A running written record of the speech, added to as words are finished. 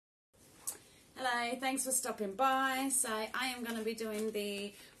thanks for stopping by. So I am going to be doing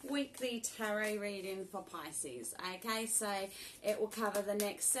the weekly tarot reading for Pisces. Okay, so it will cover the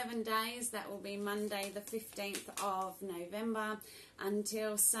next 7 days. That will be Monday the 15th of November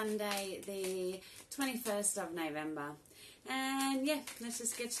until Sunday the 21st of November. And yeah, let's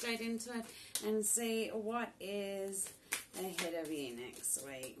just get straight into it and see what is ahead of you next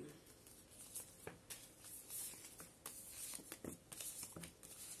week.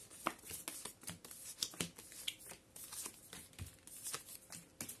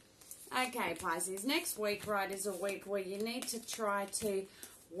 Okay, Pisces, next week, right, is a week where you need to try to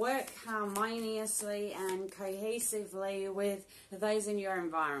work harmoniously and cohesively with those in your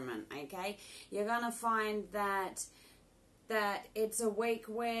environment, okay? You're going to find that it's a week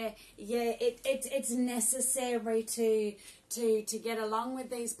where, yeah, it's necessary to get along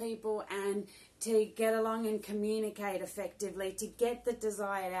with these people and to get along and communicate effectively to get the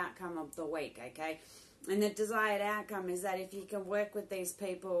desired outcome of the week, okay? And the desired outcome is that if you can work with these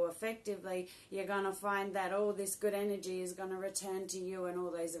people effectively, you're going to find that all this good energy is going to return to you and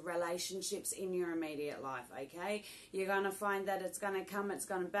all those relationships in your immediate life, okay? You're going to find that it's going to come, it's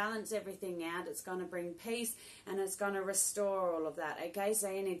going to balance everything out, it's going to bring peace, and it's going to restore all of that, okay? So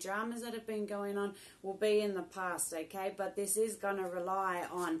any dramas that have been going on will be in the past, okay? But this is going to rely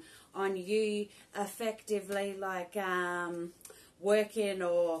on you effectively, like working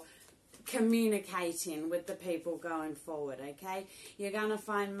or communicating with the people going forward, okay? You're going to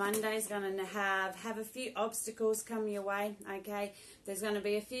find Monday's going to have a few obstacles come your way, okay? There's going to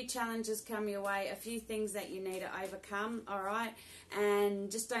be a few challenges come your way, a few things that you need to overcome, all right? And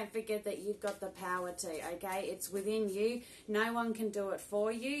just don't forget that you've got the power to, okay? It's within you. No one can do it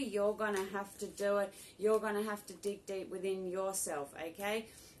for you. You're going to have to do it. You're going to have to dig deep within yourself, okay?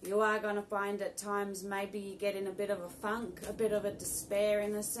 You are going to find at times maybe you get in a bit of a funk, a bit of a despair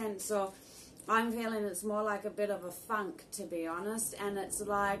in a sense, or I'm feeling it's more like a bit of a funk, to be honest. And it's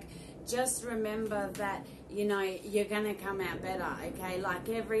like, just remember that, you know, you're going to come out better, okay? Like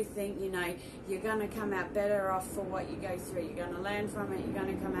everything, you know, you're going to come out better off for what you go through. You're going to learn from it. You're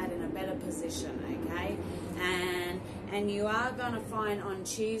going to come out in a better position, okay? And you are going to find on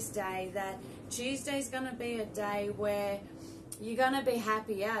Tuesday that Tuesday's going to be a day where you're going to be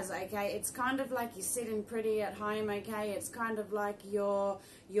happy as, okay? It's kind of like you're sitting pretty at home, okay? It's kind of like you're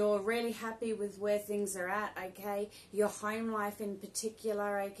really happy with where things are at, okay? Your home life in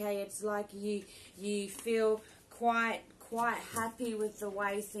particular, okay? It's like you feel quite happy with the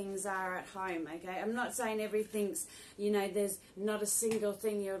way things are at home, okay? I'm not saying everything's, you know, there's not a single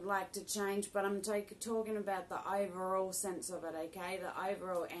thing you would like to change, but I'm talking about the overall sense of it, okay? The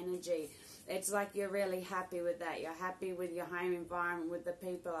overall energy. It's like you're really happy with that. You're happy with your home environment, with the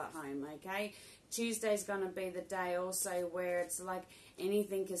people at home, okay? Tuesday's going to be the day also where it's like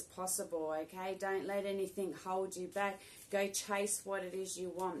anything is possible, okay? Don't let anything hold you back. Go chase what it is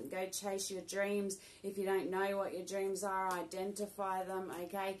you want. Go chase your dreams. If you don't know what your dreams are, identify them,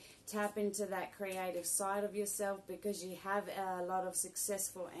 okay? Tap into that creative side of yourself because you have a lot of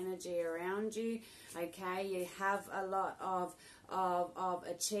successful energy around you, okay? You have a lot of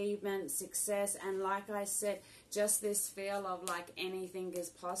achievement, success, and like I said, just this feel of like anything is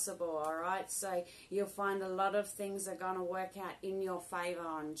possible, all right? So you'll find a lot of things are going to work out in your favor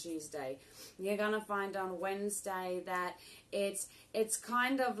on Tuesday. You're going to find on Wednesday that it's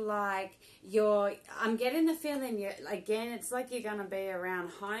kind of like I'm getting the feeling it's like you're going to be around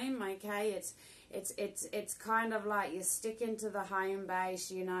home, okay? It's kind of like you're sticking to the home base,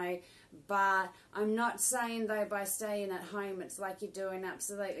 you know, but I'm not saying though by staying at home it's like you're doing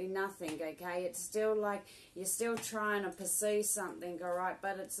absolutely nothing, okay? It's still like you're still trying to pursue something, all right?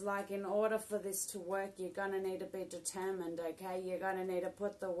 But it's like in order for this to work, you're going to need to be determined, okay? You're going to need to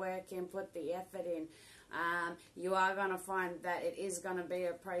put the work in, put the effort in. You are going to find that it is going to be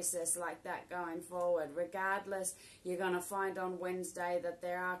a process like that going forward. Regardless, you're going to find on Wednesday that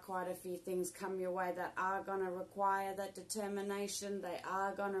there are quite a few things come your way that are going to require that determination. They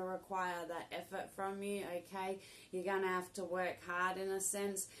are going to require that effort from you, okay? You're going to have to work hard in a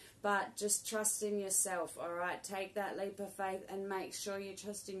sense, but just trust in yourself, all right? Take that leap of faith and make sure you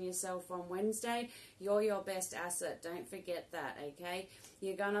trust in yourself on Wednesday. You're your best asset. Don't forget that, okay?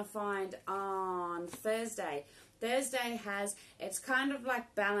 You're going to find on Thursday it's kind of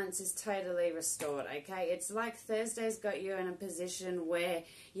like balance is totally restored, okay? It's like Thursday's got you in a position where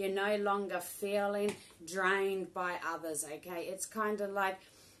you're no longer feeling drained by others, okay? It's kind of like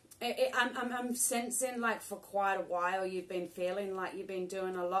I'm sensing like for quite a while you've been feeling like you've been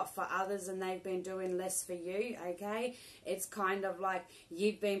doing a lot for others and they've been doing less for you, okay? It's kind of like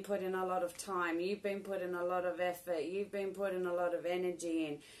you've been putting a lot of time, you've been putting a lot of effort, you've been putting a lot of energy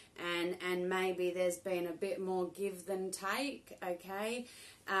in, and maybe there's been a bit more give than take, okay?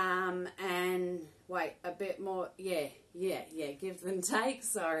 And wait, a bit more, give than take,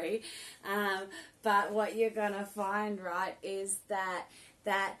 sorry. But what you're going to find, right, is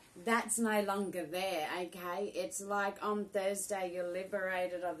that's no longer there, okay? It's like on Thursday you're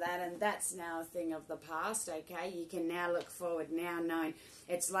liberated of that, and that's now a thing of the past, okay? You can now look forward, now knowing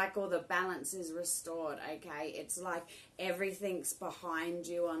it's like all the balance is restored, okay? It's like everything's behind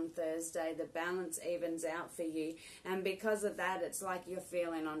you on Thursday. The balance evens out for you, and because of that, it's like you're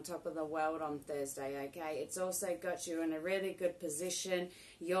feeling on top of the world on Thursday, okay? It's also got you in a really good position.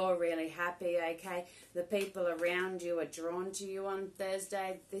 You're really happy, okay? The people around you are drawn to you on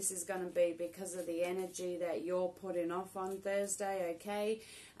Thursday. This is going to be because of the energy that you're putting off on Thursday, okay?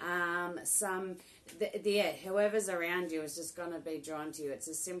 Whoever's around you is just going to be drawn to you. It's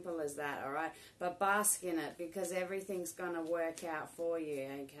as simple as that, all right? But bask in it, because everything's going to work out for you,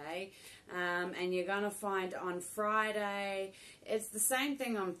 okay? And you're going to find on Friday, it's the same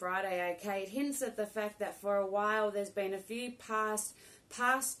thing on Friday, okay? It hints at the fact that for a while there's been a few past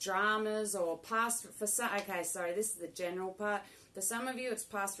dramas or past, okay, sorry, this is the general part. For some of you, it's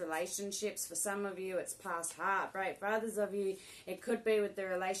past relationships. For some of you, it's past heartbreak. For others of you, it could be with the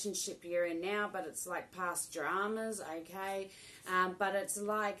relationship you're in now, but it's like past dramas, okay? But it's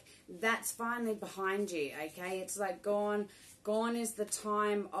like that's finally behind you, okay? It's like gone is the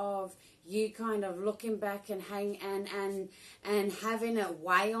time of you kind of looking back and having it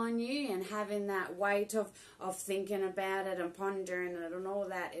weigh on you, and having that weight of thinking about it and pondering it and all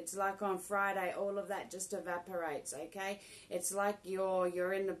that. It's like on Friday, all of that just evaporates, okay? It's like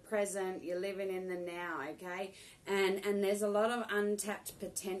you're in the present, you're living in the now, okay? And there's a lot of untapped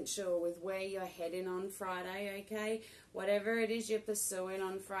potential with where you're heading on Friday, okay? Whatever it is you're pursuing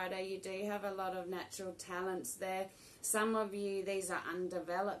on Friday, you do have a lot of natural talents there. Some of you, these are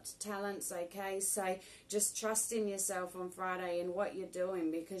undeveloped talents, okay? So just trust in yourself on Friday and what you're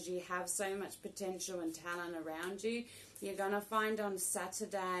doing, because you have so much potential and talent around you. You're going to find on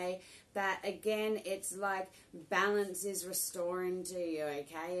Saturday that, again, it's like balance is restoring to you,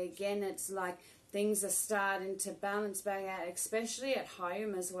 okay? Again, it's like things are starting to balance back out, especially at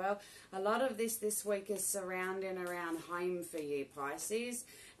home as well. A lot of this week is surrounding around home for you, Pisces.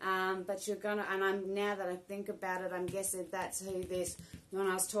 But you're going to, and now that I think about it, I'm guessing that's who this, when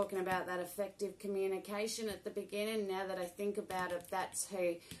I was talking about that effective communication at the beginning, now that I think about it, that's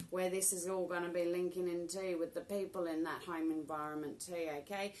where this is all going to be linking into, with the people in that home environment too,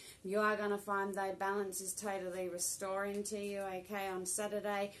 okay? You are going to find that balance is totally restoring to you, okay, on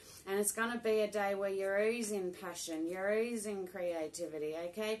Saturday. And it's going to be a day where you're oozing passion, you're oozing creativity,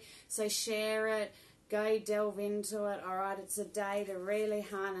 okay? So share it. Go delve into it, all right? It's a day to really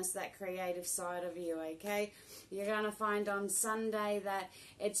harness that creative side of you, okay? You're going to find on Sunday that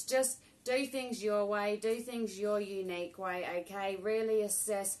it's just do things your way, do things your unique way, okay? Really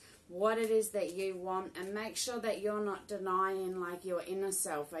assess what it is that you want, and make sure that you're not denying like your inner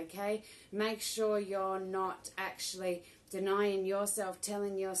self, okay? Make sure you're not actually denying yourself,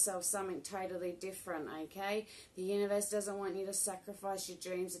 telling yourself something totally different, okay? The universe doesn't want you to sacrifice your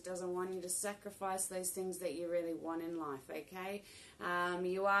dreams. It doesn't want you to sacrifice those things that you really want in life, okay?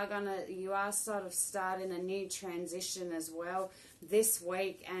 You are sort of starting a new transition as well this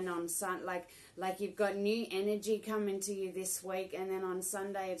week, and on like you've got new energy coming to you this week, and then on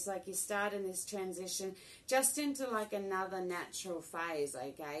Sunday it's like you're starting this transition just into like another natural phase,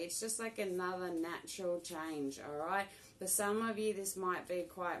 okay? It's just like another natural change, all right? For some of you, this might be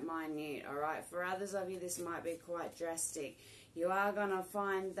quite minute, all right? For others of you, this might be quite drastic. You are going to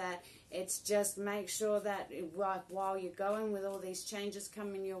find that it's just make sure that while you're going with all these changes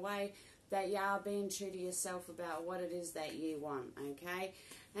coming your way, that you are being true to yourself about what it is that you want, okay?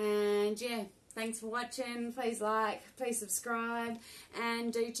 And yeah, thanks for watching. Please like, please subscribe,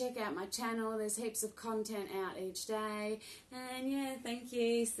 and do check out my channel. There's heaps of content out each day. And yeah, thank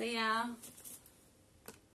you. See ya.